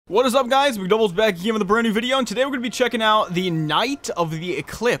What is up, guys? Mcdoubles back again with a brand new video, and today we're going to be checking out the Knight of the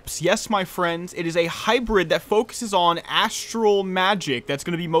Eclipse. Yes, my friends, it is a hybrid that focuses on astral magic. That's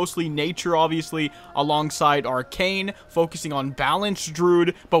going to be mostly nature, obviously, alongside arcane, focusing on balanced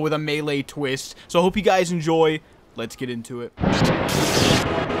druid, but with a melee twist. So I hope you guys enjoy. Let's get into it.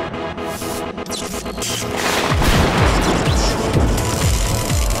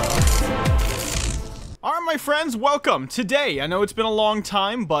 Alright, my friends, welcome. Today, I know it's been a long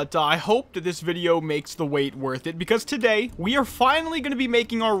time, but I hope that this video makes the wait worth it, because today, we are finally going to be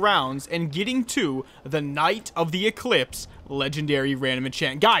making our rounds and getting to the Knight of the Eclipse legendary random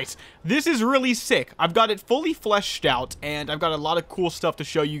enchant. Guys, this is really sick. I've got it fully fleshed out, and I've got a lot of cool stuff to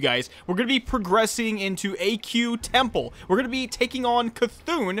show you guys. We're going to be progressing into AQ Temple. We're going to be taking on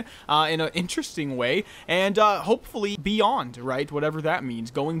Cthulhu in an interesting way, and hopefully beyond, right? Whatever that means,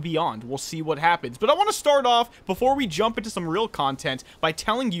 going beyond. We'll see what happens. But I want to start off, before we jump into some real content, by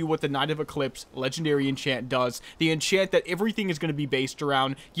telling you what the Knight of Eclipse legendary enchant does. The enchant that everything is going to be based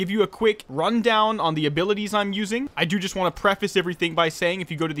around. Give you a quick rundown on the abilities I'm using. I do just want to preface everything by saying, if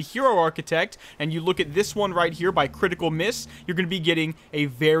you go to the Hero Architect and you look at this one right here by Critical Miss, you're going to be getting a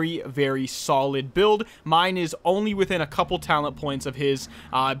very, very solid build. Mine is only within a couple talent points of his,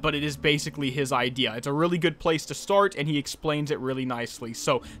 but it is basically his idea. It's a really good place to start, and he explains it really nicely.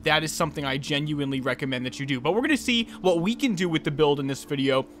 So that is something I genuinely recommend that you do. But we're going to see what we can do with the build in this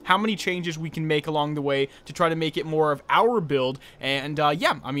video, how many changes we can make along the way to try to make it more of our build, and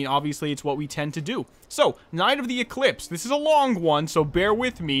yeah, I mean, obviously it's what we tend to do. So, Knight of the Eclipse. This is a long one, so bear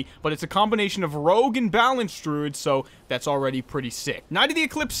with me, but it's a combination of rogue and balanced druid, so that's already pretty sick. Knight of the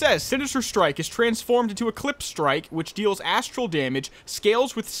Eclipse says, Sinister Strike is transformed into Eclipse Strike, which deals astral damage,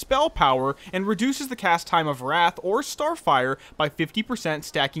 scales with spell power, and reduces the cast time of Wrath or Starfire by 50%,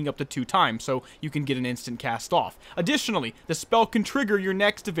 stacking up to 2 times, so you can get an instant cast off. Additionally, the spell can trigger your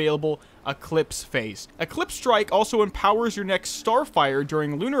next available Eclipse phase. Eclipse Strike also empowers your next Starfire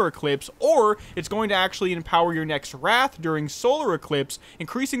during Lunar Eclipse, or it's going to actually empower your next Wrath during Solar Eclipse,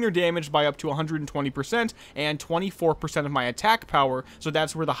 increasing their damage by up to 120% and 24% of my attack power, so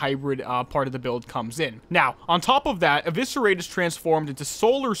that's where the hybrid part of the build comes in. Now, on top of that, Eviscerate is transformed into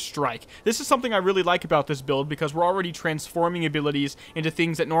Solar Strike. This is something I really like about this build, because we're already transforming abilities into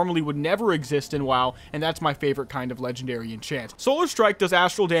things that normally would never exist in WoW, and that's my favorite kind of legendary enchant. Solar Strike does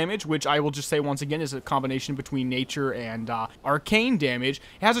astral damage, which I will just say once again is a combination between nature and arcane damage.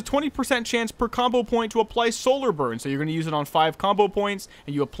 It has a 20% chance per combo point to apply Solar Burn, so you're going to use it on 5 combo points,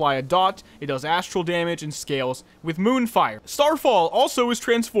 and you apply a dot. It does astral damage and scales with Moonfire. Starfall also is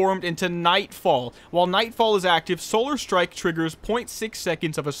transformed into Nightfall. While Nightfall is active, Solar Strike triggers 0.6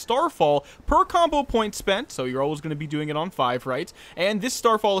 seconds of a Starfall per combo point spent, so you're always going to be doing it on 5, right? And this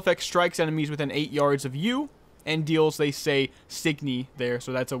Starfall effect strikes enemies within 8 yards of you, and deals, they say, Signy there,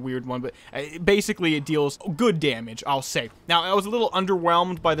 so that's a weird one, but basically it deals good damage, I'll say. Now, I was a little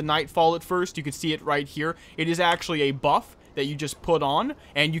underwhelmed by the Nightfall at first. You can see it right here. It is actually a buff that you just put on,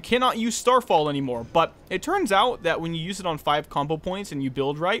 and you cannot use Starfall anymore, but it turns out that when you use it on 5 combo points and you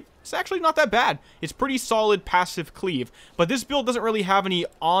build right, it's actually not that bad. It's pretty solid passive cleave, but this build doesn't really have any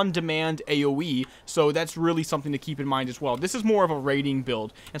on-demand AoE, so that's really something to keep in mind as well. This is more of a raiding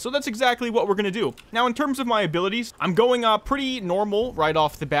build, and so that's exactly what we're going to do. Now, in terms of my abilities, I'm going pretty normal right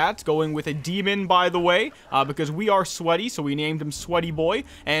off the bat, going with a demon, by the way, because we are sweaty, so we named him Sweaty Boy,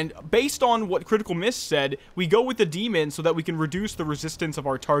 and based on what Critical Miss said, we go with the demon so that we can reduce the resistance of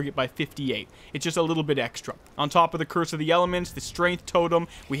our target by 58. It's just a little bit extra. On top of the Curse of the Elements, the Strength Totem,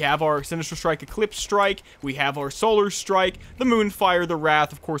 we have our Sinister Strike Eclipse Strike, we have our Solar Strike, the Moonfire, the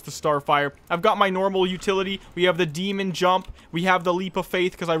Wrath, of course the Starfire. I've got my normal utility. We have the Demon Jump, we have the Leap of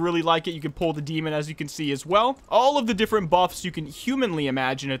Faith because I really like it. You can pull the Demon, as you can see, as well. All of the different buffs you can humanly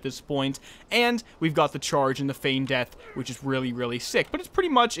imagine at this point, and we've got the Charge and the Feign Death, which is really, really sick, but it's pretty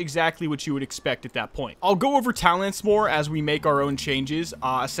much exactly what you would expect at that point. I'll go over talents more as we make our own changes.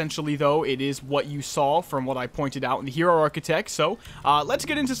 Essentially, though, it is what you saw from what I pointed out in the Hero Architect, so let's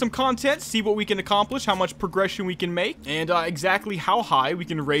get into some content, see what we can accomplish, how much progression we can make, and exactly how high we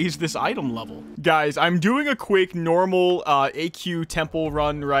can raise this item level. Guys, I'm doing a quick normal AQ temple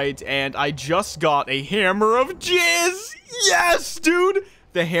run, right, and I just got a Hammer of Jizz! Yes, dude!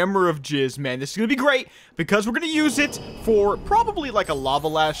 The Hammer of Jizz, man. This is going to be great because we're going to use it for probably like a Lava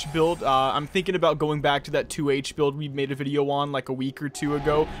Lash build. I'm thinking about going back to that 2H build we made a video on like a week or 2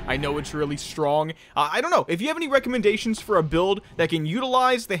 ago. I know it's really strong. I don't know. If you have any recommendations for a build that can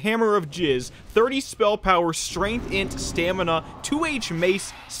utilize the Hammer of Jizz, 30 spell power, strength, int, stamina, 2H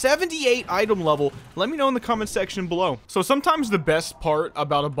mace, 78 item level, let me know in the comment section below. So sometimes the best part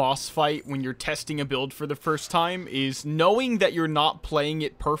about a boss fight when you're testing a build for the first time is knowing that you're not playing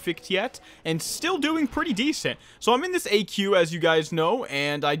getting it perfect yet, and still doing pretty decent. So I'm in this AQ, as you guys know,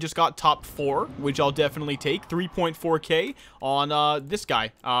 and I just got top 4, which I'll definitely take. 3.4k on this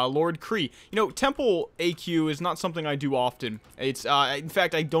guy, Lord Kree. You know, Temple AQ is not something I do often. It's, in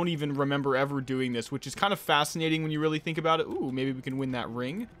fact, I don't even remember ever doing this, which is kind of fascinating when you really think about it. Ooh, maybe we can win that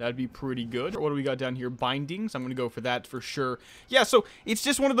ring. That'd be pretty good. What do we got down here? Bindings. I'm going to go for that for sure. Yeah, so it's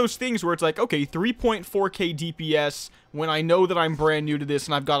just one of those things where it's like, okay, 3.4k DPS when I know that I'm brand new to this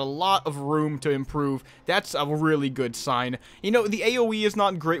and I've got a lot of room to improve. That's a really good sign. You know, the AoE is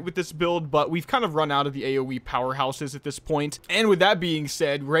not great with this build, but we've kind of run out of the AoE powerhouses at this point. And with that being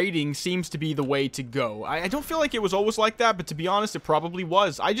said, raiding seems to be the way to go. I don't feel like it was always like that, but to be honest, it probably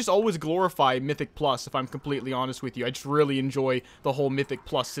was. I just always glorify Mythic Plus, if I'm completely honest with you. I just really enjoy the whole Mythic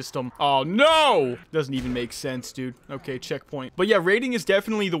Plus system. Oh, no! Doesn't even make sense, dude. Okay, checkpoint. But yeah, raiding is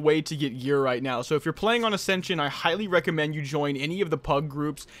definitely the way to get gear right now. So if you're playing on Ascension, I highly recommend you join any of the pug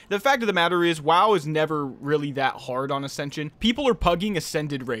groups. The fact of the matter is, WoW is never really that hard on Ascension. People are pugging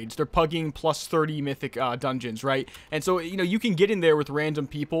Ascended raids. They're pugging plus 30 Mythic dungeons, right? And so, you know, you can get in there with random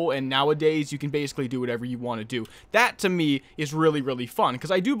people, and nowadays you can basically do whatever you want to do. That, to me, is really, really fun,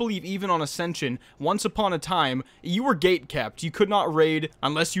 because I do believe even on Ascension, once upon a time, you were gate-kept. You could not raid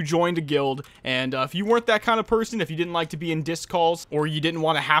unless you joined a guild, and if you weren't that kind of person, if you didn't like to be in disc calls, or you didn't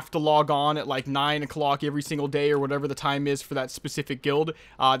want to have to log on at like 9 o'clock every single day, or whatever the time is for that specific guild,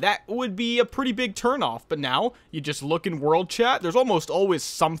 that would be a pretty big turnoff. But now, you just look in world chat, there's almost always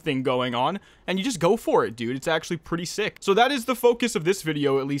something going on, and you just go for it, dude. It's actually pretty sick. So that is the focus of this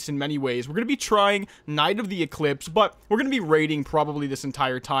video, at least in many ways. We're going to be trying Knight of the Eclipse, but we're going to be raiding probably this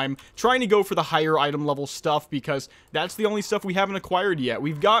entire time, trying to go for the higher item level stuff, because that's the only stuff we haven't acquired yet.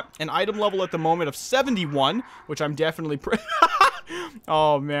 We've got an item level at the moment of 71, which I'm definitely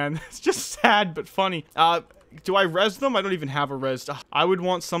oh man, it's just sad but funny. Do I res them? I don't even have a res. I would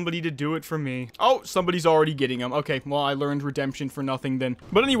want somebody to do it for me. Oh, somebody's already getting them. Okay, well, I learned redemption for nothing then.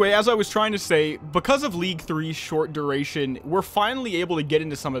 But anyway, as I was trying to say, because of League 3's short duration, we're finally able to get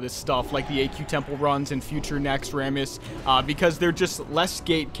into some of this stuff, like the AQ Temple runs and Future Next Ramus, because they're just less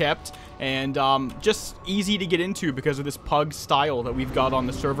gate kept and just easy to get into because of this pug style that we've got on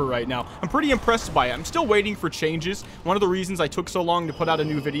the server right now. I'm pretty impressed by it. I'm still waiting for changes. One of the reasons I took so long to put out a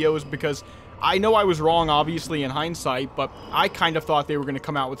new video is because I know I was wrong, obviously, in hindsight, but I kind of thought they were going to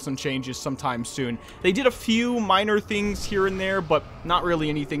come out with some changes sometime soon. They did a few minor things here and there, but not really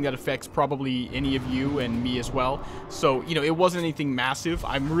anything that affects probably any of you and me as well. So, you know, it wasn't anything massive.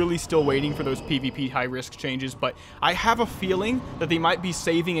 I'm really still waiting for those PvP high-risk changes, but I have a feeling that they might be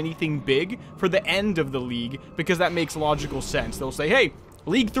saving anything big for the end of the league, because that makes logical sense. They'll say, hey,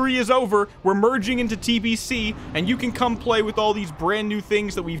 League 3 is over, we're merging into TBC, and you can come play with all these brand new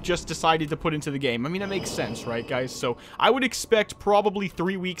things that we've just decided to put into the game. I mean, that makes sense, right, guys? So I would expect probably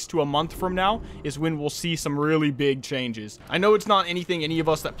 3 weeks to a month from now is when we'll see some really big changes. I know it's not anything any of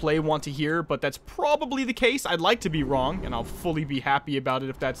us that play want to hear, but that's probably the case. I'd like to be wrong, and I'll fully be happy about it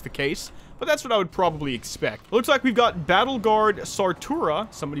if that's the case. But that's what I would probably expect. Looks like we've got Battleguard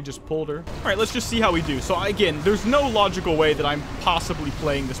Sartura. Somebody just pulled her. All right, let's just see how we do. So again, there's no logical way that I'm possibly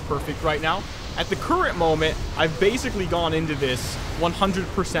playing this perfect right now. At the current moment, I've basically gone into this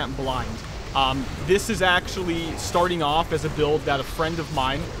 100% blind. This is actually starting off as a build that a friend of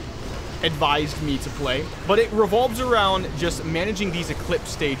mine advised me to play, but it revolves around just managing these Eclipse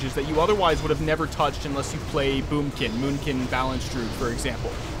stages that you otherwise would have never touched unless you play Moonkin Balanced Druid, for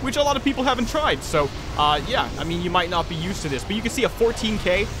example, which a lot of people haven't tried. So, yeah, I mean, you might not be used to this, but you can see a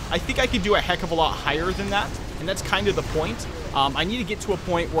 14k. I think I could do a heck of a lot higher than that, and that's kind of the point. I need to get to a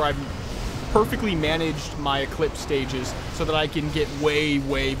point where I've perfectly managed my Eclipse stages so that I can get way,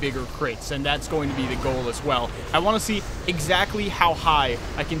 way bigger crits, and that's going to be the goal as well. I want to see exactly how high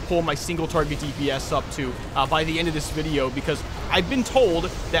I can pull my single target DPS up to by the end of this video, because I've been told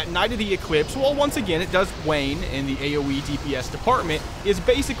that Knight of the Eclipse, well, once again, it does wane in the AoE DPS department, is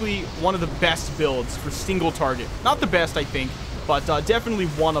basically one of the best builds for single target. Not the best, I think, but definitely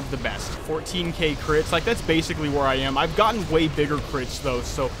one of the best. 14k crits, like, that's basically where I am. I've gotten way bigger crits, though,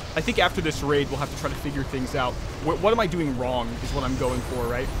 so I think after this raid, we'll have to try to figure things out. What am I doing wrong is what I'm going for,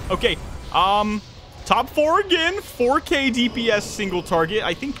 right? Okay, top 4 again, 4k DPS single target.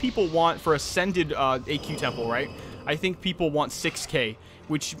 I think people want, for Ascended AQ Temple, right? I think people want 6k,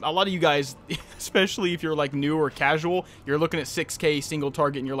 which a lot of you guys, especially if you're like new or casual, you're looking at 6k single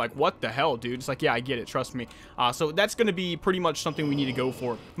target and you're like, what the hell, dude? It's like, yeah, I get it, trust me. So that's going to be pretty much something we need to go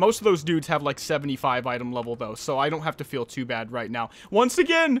for. Most of those dudes have like 75 item level though, so I don't have to feel too bad right now. Once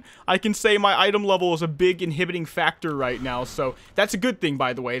again, I can say my item level is a big inhibiting factor right now, so that's a good thing,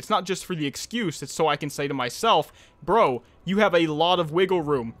 by the way. It's not just for the excuse, it's so I can say to myself, bro, you have a lot of wiggle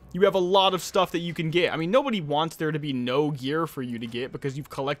room. You have a lot of stuff that you can get. I mean, nobody wants there to be no gear for you to get because you've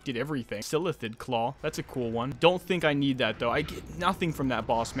collected everything. Silithid Claw. That's a cool one. Don't think I need that, though. I get nothing from that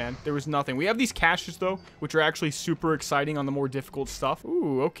boss, man. There was nothing. We have these caches, though, which are actually super exciting on the more difficult stuff.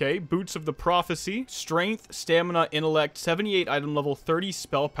 Ooh, okay. Boots of the Prophecy. Strength, Stamina, Intellect, 78 item level, 30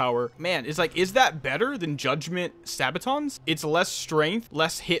 spell power. Man, is that better than Judgment Sabatons? It's less strength,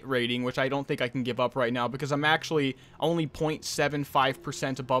 less hit rating, which I don't think I can give up right now because I'm actually only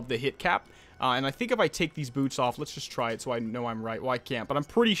 0.75% above the hit cap. And I think if I take these boots off, let's just try it so I know I'm right. Well, I can't, but I'm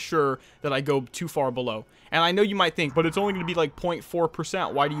pretty sure that I go too far below. And I know you might think, but it's only going to be like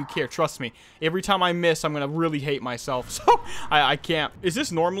 0.4%. Why do you care? Trust me. Every time I miss, I'm going to really hate myself. So I can't. Is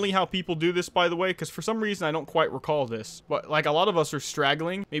this normally how people do this, by the way? Because for some reason, I don't quite recall this. But like a lot of us are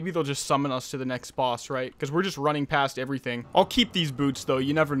straggling. Maybe they'll just summon us to the next boss, right? Because we're just running past everything. I'll keep these boots, though.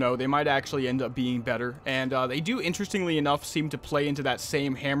 You never know. They might actually end up being better. And they do, interestingly enough, seem to play into that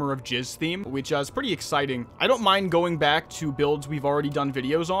same Hammer of Jizz theme, which is pretty exciting. I don't mind going back to builds we've already done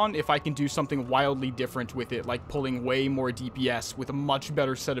videos on if I can do something wildly different with it, like pulling way more DPS with a much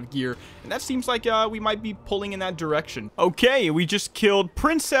better set of gear. And that seems like we might be pulling in that direction. Okay, we just killed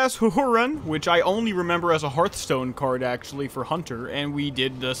Princess Huhuran, which I only remember as a Hearthstone card, actually, for Hunter. And we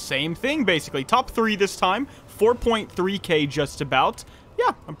did the same thing, basically. Top 3 this time. 4.3k just about.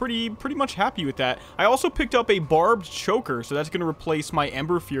 Yeah, I'm pretty much happy with that. I also picked up a Barbed Choker, so that's going to replace my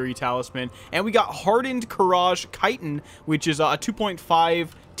Ember Fury Talisman. And we got Hardened Courage Chitin, which is a 2.5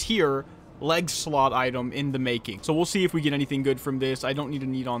 tier leg slot item in the making. So we'll see if we get anything good from this. I don't need a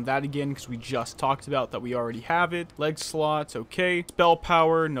need on that again because we just talked about that we already have it. Leg slots, okay. Spell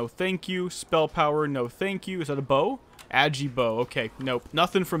power, no thank you. Spell power, no thank you. Is that a bow? Agi bow. Okay, nope.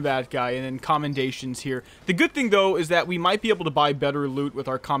 Nothing from that guy. And then commendations here. The good thing, though, is that we might be able to buy better loot with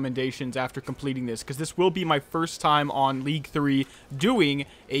our commendations after completing this, because this will be my first time on League 3 doing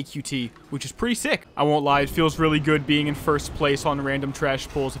AQT, which is pretty sick. I won't lie, it feels really good being in first place on random trash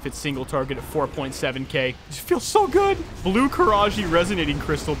pulls if it's single target at 4.7k. It just feels so good. Blue Karaji Resonating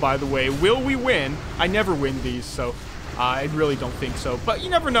Crystal, by the way. Will we win? I never win these, so I really don't think so. But you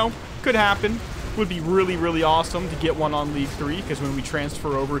never know. Could happen. Would be really awesome to get one on League 3, because when we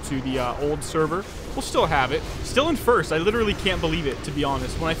transfer over to the old server, we'll still have it. Still in first. I literally can't believe it, to be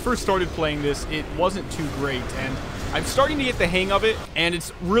honest. When I first started playing this, it wasn't too great, and I'm starting to get the hang of it, and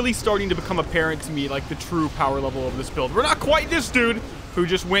it's really starting to become apparent to me, like, the true power level of this build. We're not quite this dude who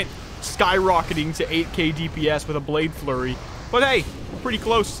just went skyrocketing to 8k DPS with a Blade Flurry, but hey, we're pretty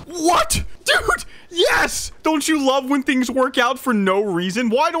close. What? Dude! Yes! Don't you love when things work out for no reason?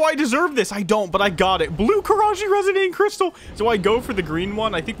 Why do I deserve this? I don't, but I got it. Blue Karaji Resonating Crystal. Do I go for the green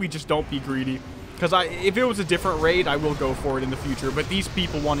one? I think we just don't be greedy. Because if it was a different raid, I will go for it in the future. But these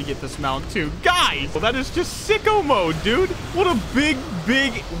people want to get this mount too. Guys! Well, that is just sicko mode, dude. What a big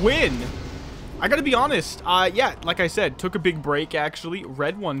win. I gotta be honest, yeah, like I said, took a big break, actually.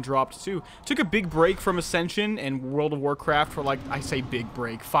 Red one dropped, too. Took a big break from Ascension and World of Warcraft for, like, I say big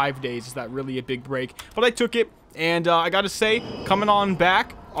break. 5 days, is that really a big break? But I took it, and I gotta say, coming on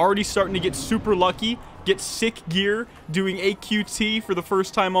back, already starting to get super lucky. Get sick gear, doing AQT for the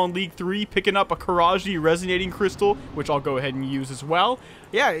first time on League 3, picking up a Karaji Resonating Crystal, which I'll go ahead and use as well.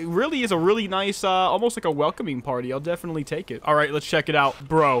 Yeah, it really is a really nice, almost like a welcoming party. I'll definitely take it. All right, let's check it out.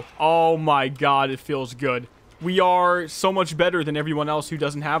 Bro, oh my god, it feels good. We are so much better than everyone else who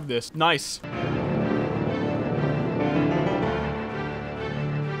doesn't have this. Nice.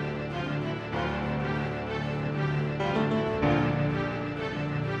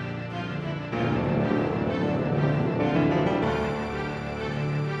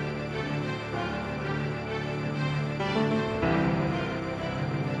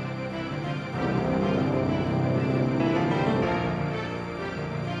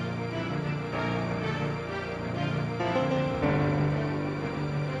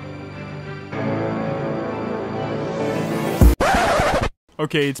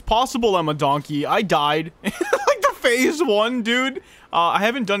 Okay, it's possible I'm a donkey. I died. Like the phase 1, dude. I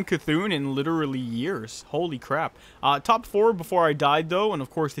haven't done Cthulhu in literally years. Holy crap. Top 4 before I died, though, and of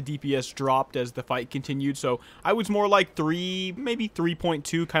course the DPS dropped as the fight continued, so I was more like 3, maybe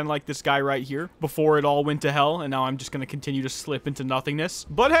 3.2, kind of like this guy right here, before it all went to hell, and now I'm just going to continue to slip into nothingness.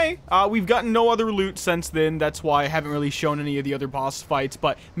 But hey, we've gotten no other loot since then. That's why I haven't really shown any of the other boss fights,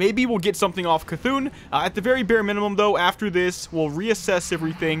 but maybe we'll get something off Cthulhu. At the very bare minimum, though, after this, we'll reassess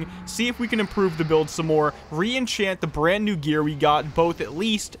everything, see if we can improve the build some more, re-enchant the brand new gear we got, both at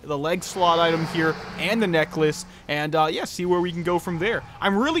least the leg slot item here and the necklace, and yeah, see where we can go from there.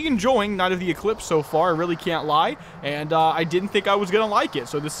 I'm really enjoying Night of the Eclipse so far, I really can't lie, and I didn't think I was gonna like it,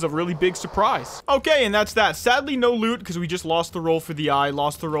 so this is a really big surprise. Okay, and that's that. Sadly, no loot, because we just lost the roll for the eye,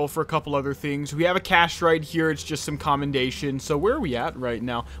 lost the roll for a couple other things. We have a cash right here, it's just some commendation. So where are we at right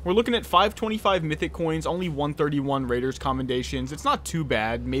now? We're looking at 525 mythic coins, only 131 raiders commendations. It's not too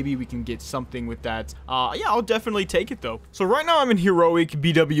bad. Maybe we can get something with that. Yeah, I'll definitely take it though. So right now I'm in heroic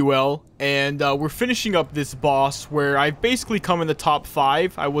BWL, and we're finishing up this boss where I've basically come in the top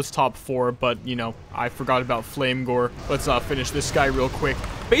 5. I was top 4, but you know, I forgot about Flame Gore. Let's finish this guy real quick.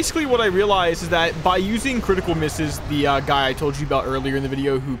 Basically what I realized is that by using critical misses, the guy I told you about earlier in the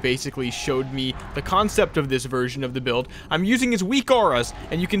video who basically showed me the concept of this version of the build, I'm using his weak auras,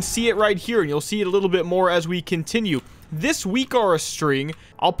 and you can see it right here, and you'll see it a little bit more as we continue. This weak aura string,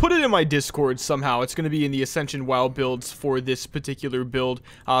 I'll put it in my Discord somehow. It's going to be in the Ascension WoW builds for this particular build.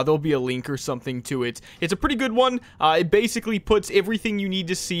 There'll be a link or something to it. It's a pretty good one. It basically puts everything you need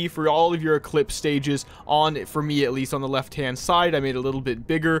to see for all of your Eclipse stages on, for me at least, on the left-hand side. I made it a little bit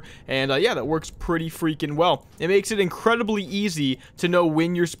bigger, and yeah, that works pretty freaking well. It makes it incredibly easy to know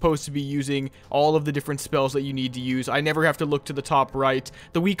when you're supposed to be using all of the different spells that you need to use. I never have to look to the top right.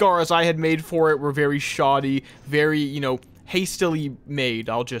 The weak auras I had made for it were very shoddy, very, you know, hastily made,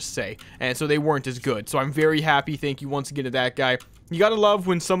 I'll just say, and so they weren't as good. So I'm very happy. Thank you once again to that guy. You gotta love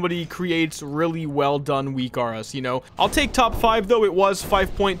when somebody creates really well done weak auras, you know. I'll take top 5 though. It was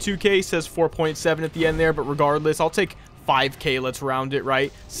 5.2k, says 4.7 at the end there, but regardless, I'll take 5k, let's round it,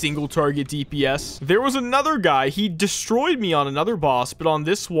 right? Single target DPS. There was another guy, he destroyed me on another boss, but on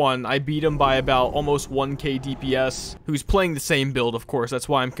this one, I beat him by about almost 1k DPS, who's playing the same build, of course. That's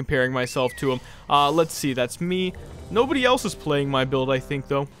why I'm comparing myself to him. Let's see, that's me. Nobody else is playing my build, I think,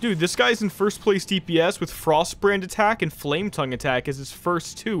 though. Dude, this guy's in first place DPS with Frostbrand attack and Flame Tongue attack as his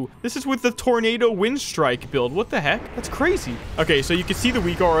first 2. This is with the Tornado Wind Strike build. What the heck? That's crazy. Okay, so you can see the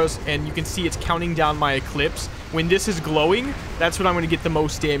weak auras, and you can see it's counting down my Eclipse. When this is glowing, that's when I'm going to get the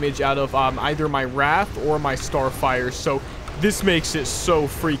most damage out of either my Wrath or my Starfire. So this makes it so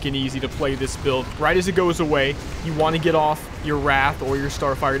freaking easy to play this build. Right as it goes away, you want to get off your Wrath or your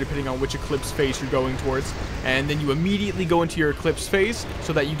Starfire, depending on which Eclipse phase you're going towards. And then you immediately go into your Eclipse phase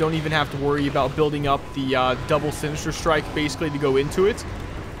so that you don't even have to worry about building up the double Sinister Strike, basically, to go into it.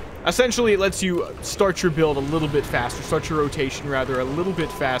 Essentially, it lets you start your build a little bit faster. Start your rotation, rather, a little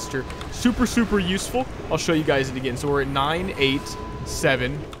bit faster. Super, super useful. I'll show you guys it again. So we're at 9, 8,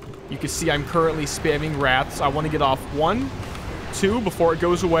 7. You can see I'm currently spamming Wraths. I want to get off 1, 2 before it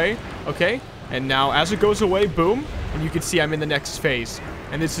goes away. Okay. And now, as it goes away, boom. And you can see I'm in the next phase.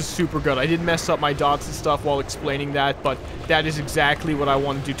 And this is super good. I did mess up my dots and stuff while explaining that, but that is exactly what I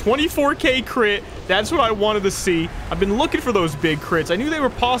want to do. 24k crit. That's what I wanted to see. I've been looking for those big crits. I knew they were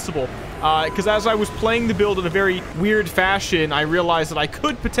possible, because as I was playing the build in a very weird fashion, I realized that I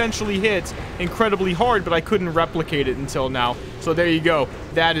could potentially hit incredibly hard, but I couldn't replicate it until now. So there you go.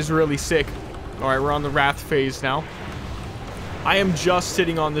 That is really sick. All right, we're on the Wrath phase now. I am just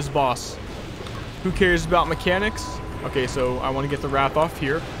sitting on this boss. Who cares about mechanics? Okay, so I want to get the Wrath off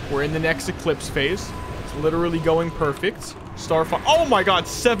here. We're in the next Eclipse phase. It's literally going perfect. Starfire. Oh my god,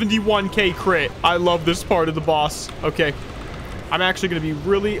 71k crit. I love this part of the boss. Okay. I'm actually going to be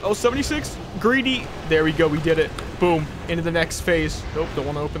really... Oh, 76? Greedy. There we go. We did it. Boom. Into the next phase. Nope, don't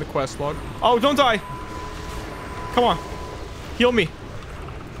want to open the quest log. Oh, don't die. Come on. Heal me.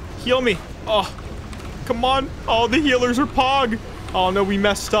 Heal me. Oh, come on. Oh, the healers are pog. Oh, no, we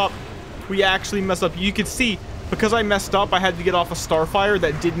messed up. We actually messed up. You can see... Because I messed up, I had to get off a Starfire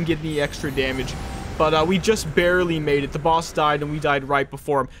that didn't get any extra damage. But we just barely made it. The boss died, and we died right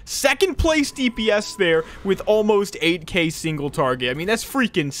before him. Second place DPS there with almost 8k single target. I mean, that's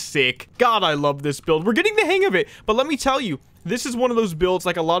freaking sick. God, I love this build. We're getting the hang of it. But let me tell you, this is one of those builds,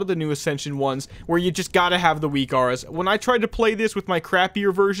 like a lot of the new Ascension ones, where you just gotta have the weak auras. When I tried to play this with my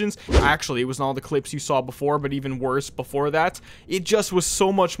crappier versions, actually, it was in all the clips you saw before, but even worse before that, it just was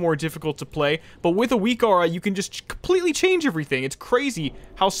so much more difficult to play. But with a weak aura, you can just completely change everything. It's crazy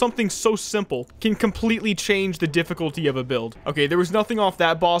how something so simple can completely change the difficulty of a build. Okay, there was nothing off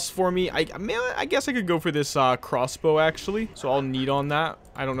that boss for me. I guess I could go for this crossbow, actually. So I'll need on that.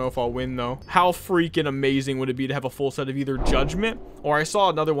 I don't know if I'll win, though. How freaking amazing would it be to have a full set of either Judgment, or I saw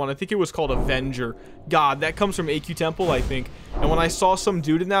another one. I think it was called Avenger. God, that comes from AQ Temple, I think. And when I saw some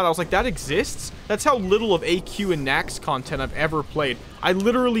dude in that, I was like, that exists? That's how little of AQ and Nax content I've ever played. I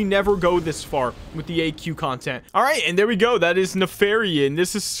literally never go this far with the AQ content. All right, and there we go. That is Nefarian.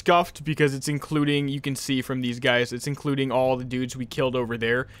 This is scuffed because it's including, you can see from these guys, it's including all the dudes we killed over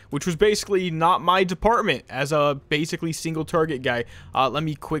there, which was basically not my department as a basically single target guy. Let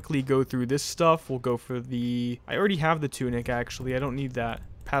me quickly go through this stuff. We'll go for the, I already have the tunic, actually. I don't need that.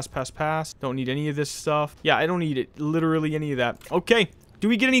 Pass, pass, pass. Don't need any of this stuff. Yeah, I don't need it. Literally any of that. Okay. Do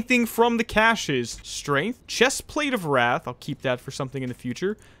we get anything from the caches? Strength. Chestplate of Wrath. I'll keep that for something in the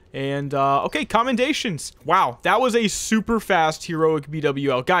future. And, okay, commendations. Wow, that was a super fast heroic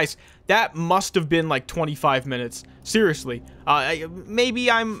BWL. Guys, that must have been like 25 minutes. Seriously.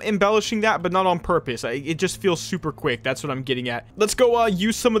 Maybe I'm embellishing that, but not on purpose. It just feels super quick. That's what I'm getting at. Let's go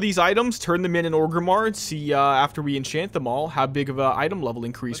use some of these items, turn them in Orgrimmar, and see after we enchant them all, how big of an item level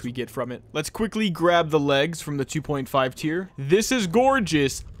increase we get from it. Let's quickly grab the legs from the 2.5 tier. This is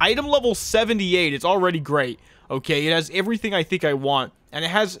gorgeous. Item level 78. It's already great. Okay, it has everything I think I want. And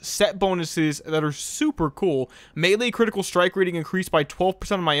it has set bonuses that are super cool. Melee critical strike rating increased by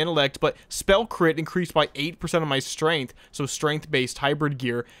 12% of my intellect, but spell crit increased by 8% of my strength, so strength-based hybrid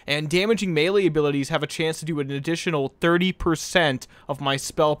gear. And damaging melee abilities have a chance to do an additional 30% of my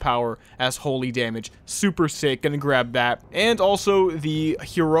spell power as holy damage. Super sick, gonna grab that. And also the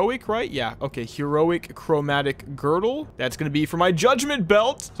heroic, right? Yeah, okay, heroic chromatic girdle. That's gonna be for my judgment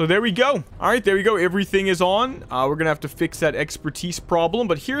belt. So there we go. All right, there we go. Everything is on. We're gonna have to fix that expertise problem.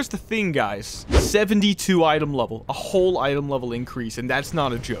 But here's the thing, guys. 72 item level. A whole item level increase, and that's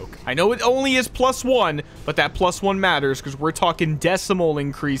not a joke. I know it only is +1, but that +1 matters because we're talking decimal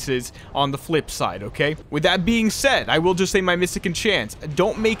increases on the flip side, okay? With that being said, I will just say my Mystic enchants.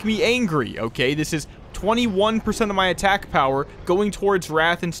 Don't make me angry, okay? This is 21% of my attack power going towards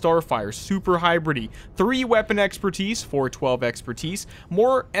Wrath and Starfire. Super hybridy. 3 weapon expertise, 412 expertise.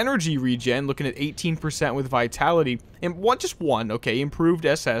 More energy regen, looking at 18% with vitality. And just one, okay, improved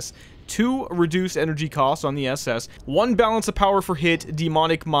SS. 2 reduced energy costs on the SS, 1 balance of power for hit,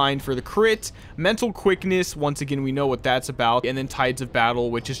 demonic mind for the crit, mental quickness, once again we know what that's about, and then tides of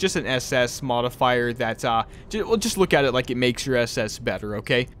battle, which is just an SS modifier that just look at it like it makes your SS better,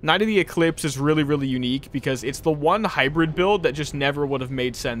 okay? Knight of the Eclipse is really unique because it's the one hybrid build that just never would have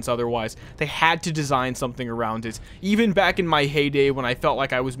made sense otherwise. They had to design something around it. Even back in my heyday when I felt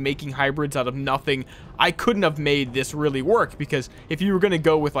like I was making hybrids out of nothing, I couldn't have made this really work because if you were going to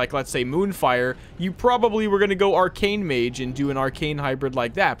go with, like, let's say Moonfire, you probably were going to go Arcane Mage and do an Arcane hybrid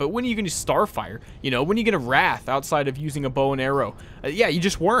like that. But when are you going to Starfire? You know, when are you going to Wrath outside of using a bow and arrow? Yeah, you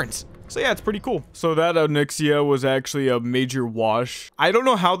just weren't. So yeah, it's pretty cool. So that Onyxia was actually a major wash. I don't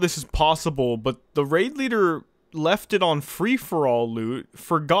know how this is possible, but the raid leader left it on free-for-all loot,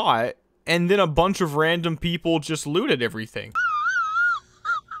 forgot, and then a bunch of random people just looted everything.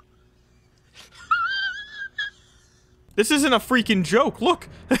 This isn't a freaking joke. Look,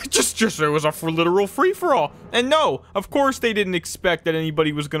 it was a literal free-for-all. And no, of course they didn't expect that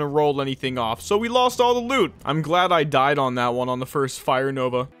anybody was gonna roll anything off, so we lost all the loot. I'm glad I died on that one on the first Fire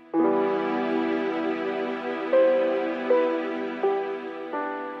Nova.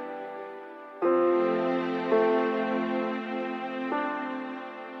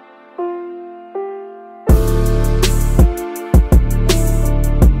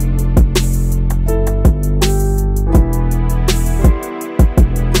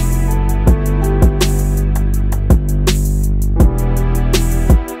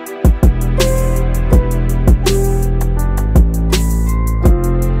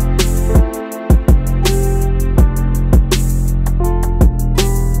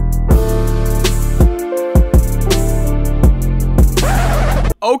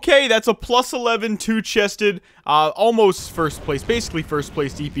 Okay, that's a +11 2-chested, almost first place, basically first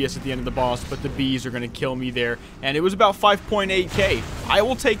place DPS at the end of the boss, but the bees are going to kill me there, and it was about 5.8k. I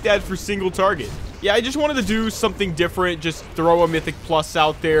will take that for single target. Yeah, I just wanted to do something different, just throw a Mythic Plus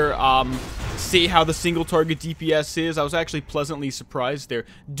out there, see how the single target DPS is. I was actually pleasantly surprised there.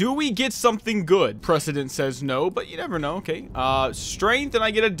 Do we get something good? Precedent says no, but you never know. Okay. Strength, and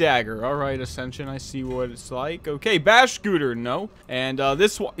I get a dagger. All right, Ascension, I see what it's like. Okay, Bash Scooter, no. And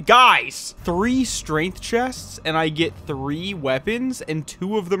this one, guys, 3 strength chests, and I get 3 weapons, and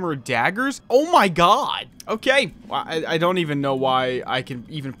 2 of them are daggers. Oh my god. Okay, I don't even know why I can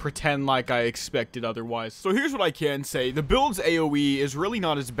even pretend like I expected otherwise. So here's what I can say. The build's AoE is really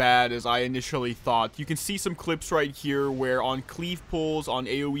not as bad as I initially thought. You can see some clips right here where on cleave pulls, on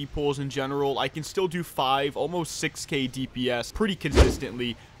AoE pulls in general, I can still do 5, almost 6k DPS pretty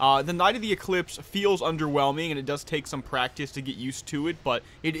consistently. The Knight of the Eclipse feels underwhelming, and it does take some practice to get used to it, but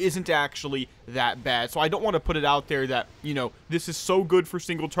it isn't actually that bad. So I don't want to put it out there that, you know, this is so good for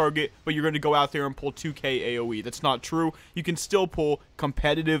single target, but you're going to go out there and pull 2k AoE. That's not true. You can still pull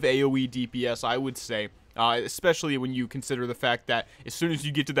competitive AoE DPS, I would say. Especially when you consider the fact that as soon as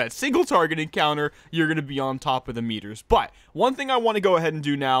you get to that single target encounter, you're going to be on top of the meters. But one thing I want to go ahead and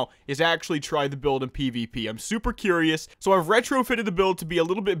do now is actually try the build in PvP. I'm super curious, so I've retrofitted the build to be a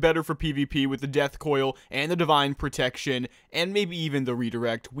little bit better for PvP with the Death Coil and the Divine Protection, and maybe even the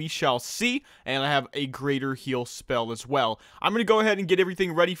Redirect. We shall see, and I have a greater heal spell as well. I'm going to go ahead and get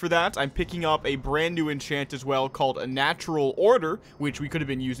everything ready for that. I'm picking up a brand new enchant as well called a Natural Order, which we could have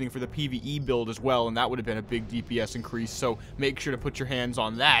been using for the PvE build as well, and that would have been a big DPS increase, so make sure to put your hands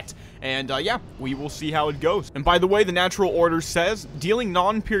on that. And yeah, we will see how it goes. And by the way, the Natural Order says dealing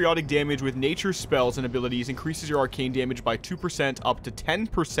non-periodic damage with nature spells and abilities increases your arcane damage by 2% up to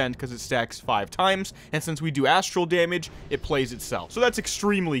 10% because it stacks 5 times, and since we do astral damage, it plays itself. So that's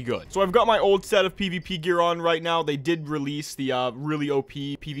extremely good. So I've got my old set of PvP gear on right now. They did release the really OP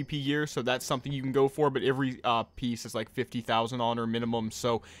PvP gear, so that's something you can go for, but every piece is like 50,000 on or minimum,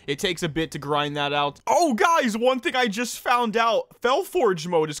 so it takes a bit to grind that out. Oh, guys, one thing I just found out. Fellforge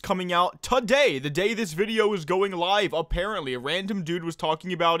mode is coming out today, the day this video is going live, apparently. A random dude was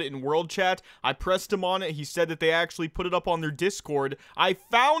talking about it in World Chat. I pressed him on it. He said that they actually put it up on their Discord. I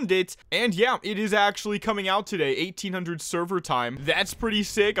found it, and yeah, it is actually coming out today, 1800 server time. That's pretty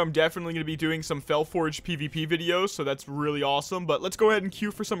sick. I'm definitely going to be doing some Fellforge PvP videos, so that's really awesome. But let's go ahead and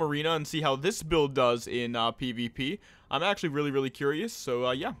queue for some arena and see how this build does in PvP. I'm actually really curious,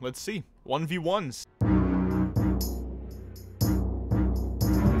 so yeah, let's see. 1v1s.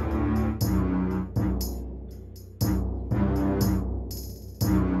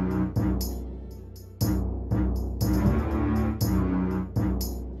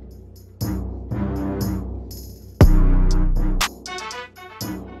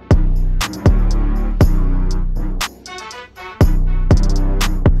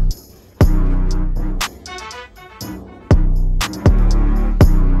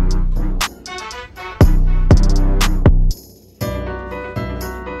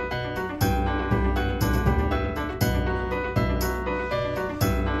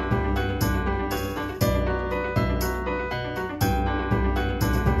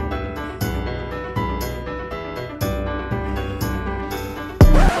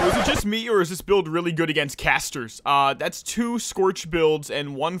 Me, or is this build really good against casters? That's 2 Scorch builds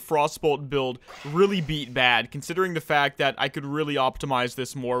and 1 Frostbolt build really beat bad, considering the fact that I could really optimize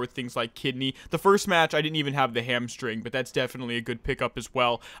this more with things like Kidney. The first match, I didn't even have the Hamstring, but that's definitely a good pickup as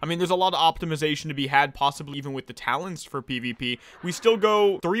well. I mean, there's a lot of optimization to be had, possibly even with the talents for PvP. We still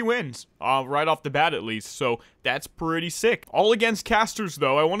go 3 wins, right off the bat at least, so that's pretty sick. All against casters,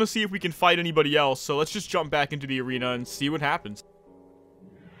 though. I want to see if we can fight anybody else, so let's just jump back into the arena and see what happens.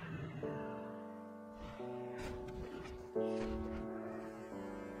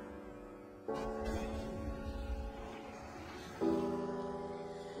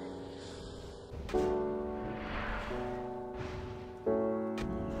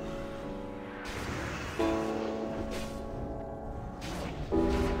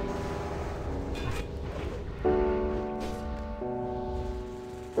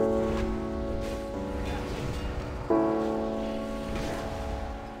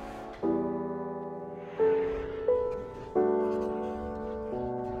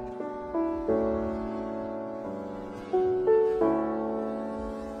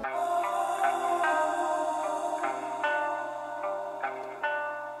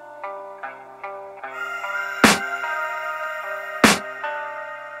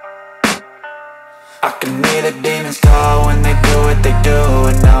 I can hear the demons call when they do what they do.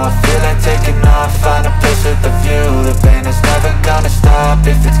 And now I feel like taking off, find a place with a view. The pain is never gonna stop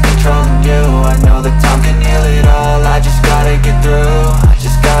if it's controlling you. I know that time can heal it all, I just gotta get through. I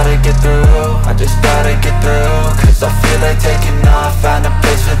just gotta get through, I just gotta get through. Cause I feel like taking off, find a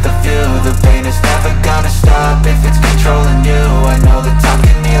place with a view. The pain is never gonna stop if it's controlling you. I know that time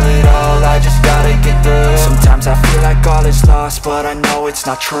can heal it all, I just gotta get through. Sometimes I feel like all is lost, but I know it's not.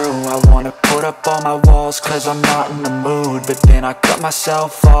 not true. I wanna put up all my walls cause I'm not in the mood, but then I cut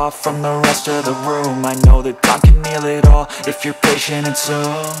myself off from the rest of the room. I know that time can heal it all if you're patient and soon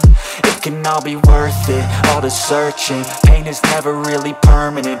it can all be worth it, all the searching. Pain is never really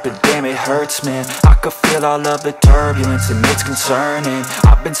permanent, but damn it hurts, man. I could feel all of the turbulence and it's concerning.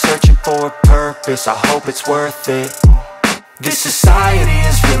 I've been searching for a purpose, I hope it's worth it. This society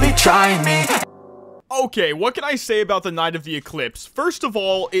is really trying me. Okay, what can I say about the Night of the Eclipse? First of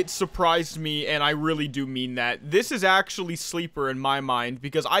all, it surprised me, and I really do mean that. This is actually sleeper in my mind,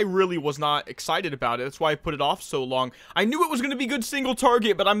 because I really was not excited about it. That's why I put it off so long. I knew it was going to be good single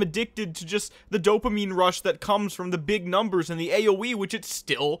target, but I'm addicted to just the dopamine rush that comes from the big numbers and the AoE, which it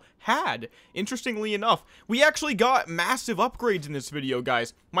still had. Interestingly enough, we actually got massive upgrades in this video,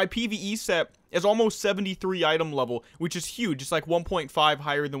 guys. My PvE set is almost 73 item level, which is huge. It's like 1.5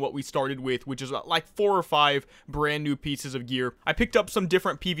 higher than what we started with, which is like 4 or 5 brand new pieces of gear. I picked up some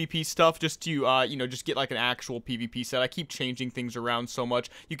different PvP stuff just to, you know, just get like an actual PvP set. I keep changing things around so much.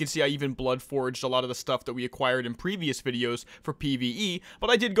 You can see I even blood forged a lot of the stuff that we acquired in previous videos for PvE, but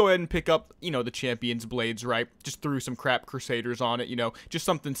I did go ahead and pick up, you know, the Champion's Blades, right? Just threw some crap Crusaders on it, you know, just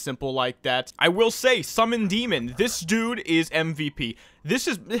something simple like that. I will say, Summon Demon, this dude is MVP.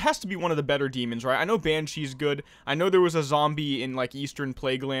 It has to be one of the better demons, right? I know Banshee's good. I know there was a zombie in, like, Eastern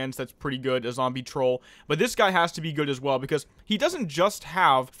Plaguelands that's pretty good, a zombie troll. But this guy has to be good as well, because he doesn't just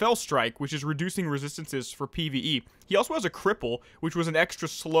have Fell Strike, which is reducing resistances for PvE. He also has a Cripple, which was an extra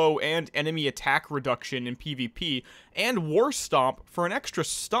slow and enemy attack reduction in PvP, and War Stomp for an extra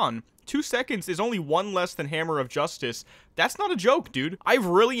stun. 2 seconds is only 1 less than Hammer of Justice. That's not a joke, dude. I've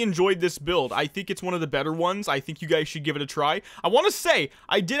really enjoyed this build. I think it's one of the better ones. I think you guys should give it a try. I want to say,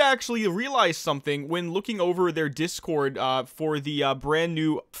 I did actually realize something when looking over their Discord for the brand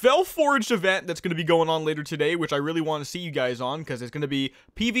new Fellforged event that's going to be going on later today, which I really want to see you guys on, because it's going to be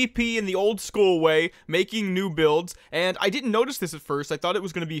PvP in the old school way, making new builds, and I didn't notice this at first. I thought it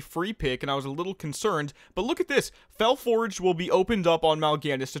was going to be free pick, and I was a little concerned, but look at this. Fellforged will be opened up on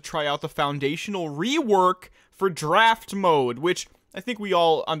Mal'Ganis to try out the foundational rework for draft mode, which I think we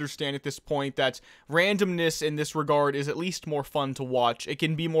all understand at this point that randomness in this regard is at least more fun to watch. It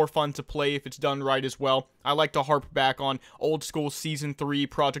can be more fun to play if it's done right as well. I like to harp back on old school Season 3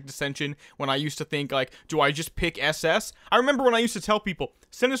 Project Ascension when I used to think, like, do I just pick SS? I remember when I used to tell people,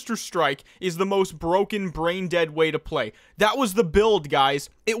 Sinister Strike is the most broken, brain-dead way to play. That was the build, guys.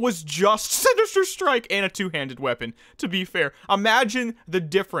 It was just Sinister Strike and a two-handed weapon, to be fair. Imagine the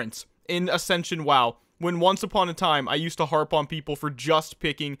difference in Ascension WoW, when once upon a time, I used to harp on people for just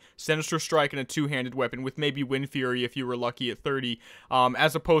picking Sinister Strike and a two-handed weapon, with maybe Wind Fury if you were lucky at 30,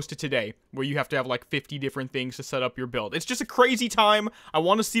 as opposed to today, where you have to have like 50 different things to set up your build. It's just a crazy time. I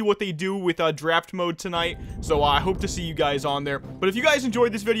want to see what they do with draft mode tonight, so I hope to see you guys on there. But if you guys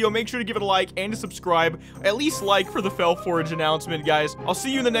enjoyed this video, make sure to give it a like and to subscribe. At least like for the Fellforged announcement, guys. I'll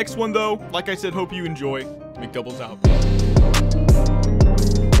see you in the next one, though. Like I said, hope you enjoy. Mcdoubles out.